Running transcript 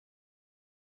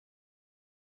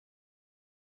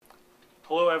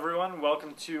Hello everyone,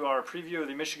 welcome to our preview of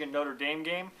the Michigan Notre Dame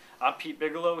game. I'm Pete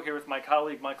Bigelow here with my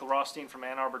colleague Michael Rothstein from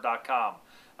AnnArbor.com.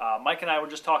 Mike and I were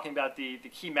just talking about the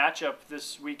key matchup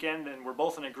this weekend, and we're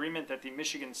both in agreement that the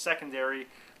Michigan secondary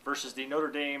versus the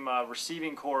Notre Dame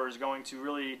receiving corps is going to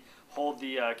really hold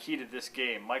the key to this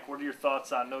game. Mike, what are your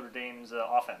thoughts on Notre Dame's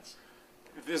offense?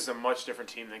 This is a much different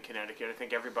team than Connecticut. I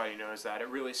think everybody knows that. It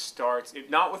really starts,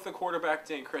 not with the quarterback,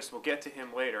 Dane Chris, we'll get to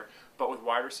him later, but with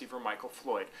wide receiver Michael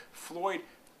Floyd. Floyd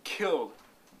killed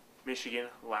Michigan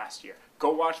last year.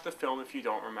 Go watch the film if you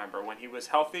don't remember. When he was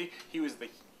healthy, he was the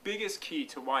biggest key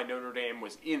to why Notre Dame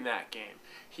was in that game.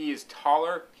 He is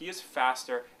taller, he is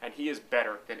faster, and he is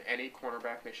better than any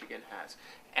cornerback Michigan has.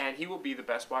 And he will be the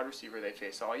best wide receiver they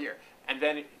face all year. And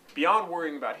then beyond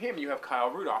worrying about him, you have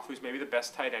Kyle Rudolph, who's maybe the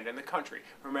best tight end in the country.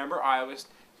 Remember Iowa's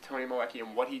Tony Malecki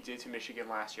and what he did to Michigan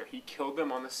last year. He killed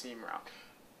them on the seam route.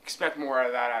 Expect more out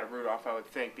of that out of Rudolph, I would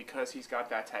think, because he's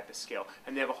got that type of skill.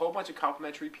 And they have a whole bunch of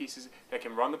complementary pieces that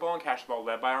can run the ball and catch the ball,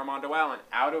 led by Armando Allen.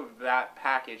 Out of that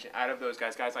package, out of those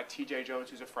guys like T.J.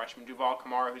 Jones, who's a freshman, Duval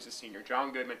Kamara, who's a senior,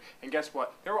 John Goodman, and guess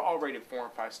what? They were all rated 4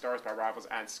 and 5 stars by Rivals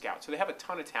and Scouts. So they have a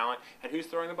ton of talent. And who's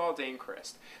throwing the ball? Dane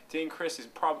Chris. Dane Chris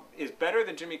is better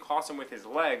than Jimmy Clausen with his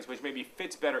legs, which maybe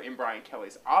fits better in Brian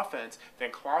Kelly's offense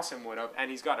than Clausen would have. And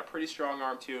he's got a pretty strong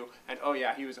arm too. And oh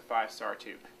yeah, he was a 5-star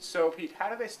too. So Pete, how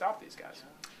do they stop these guys?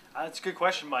 That's a good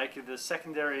question, Mike. The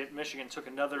secondary at Michigan took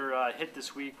another hit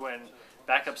this week when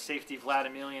backup safety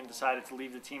Vladimirian decided to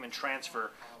leave the team and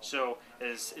transfer. So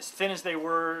as thin as they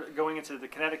were going into the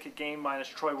Connecticut game, minus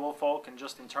Troy Woolfolk and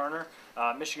Justin Turner,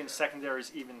 Michigan's secondary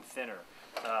is even thinner.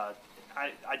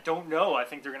 I don't know. I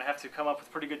think they're going to have to come up with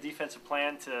a pretty good defensive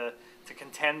plan to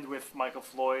contend with Michael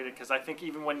Floyd, because I think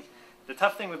even when the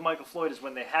tough thing with Michael Floyd is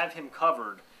when they have him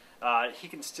covered, he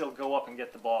can still go up and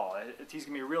get the ball. He's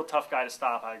going to be a real tough guy to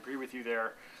stop. I agree with you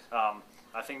there.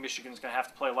 I think Michigan's going to have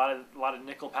to play a lot of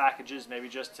nickel packages, maybe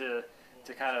just to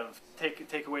kind of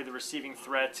take away the receiving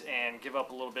threat and give up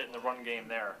a little bit in the run game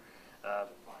there.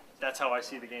 That's how I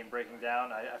see the game breaking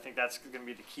down. I think that's going to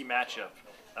be the key matchup.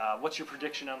 What's your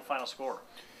prediction on the final score?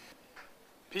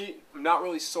 Pete, I'm not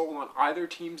really sold on either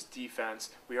team's defense.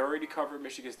 We already covered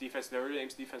Michigan's defense. Notre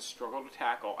Dame's defense struggled to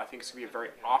tackle. I think it's going to be a very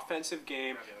offensive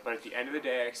game, but at the end of the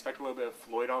day, I expect a little bit of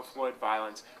Floyd-on-Floyd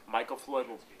violence. Michael Floyd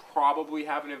will probably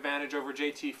have an advantage over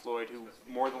J.T. Floyd, who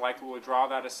more than likely will draw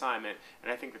that assignment,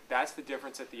 and I think that's the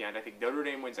difference at the end. I think Notre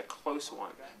Dame wins a close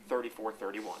one,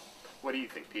 34-31. What do you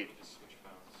think, Pete?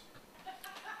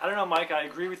 I don't know, Mike. I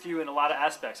agree with you in a lot of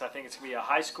aspects. I think it's going to be a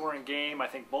high-scoring game. I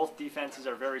think both defenses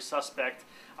are very suspect.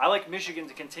 I like Michigan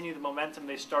to continue the momentum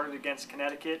they started against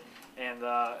Connecticut and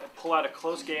pull out a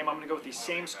close game. I'm going to go with the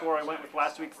same score I went with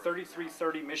last week,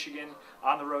 33-30 Michigan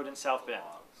on the road in South Bend.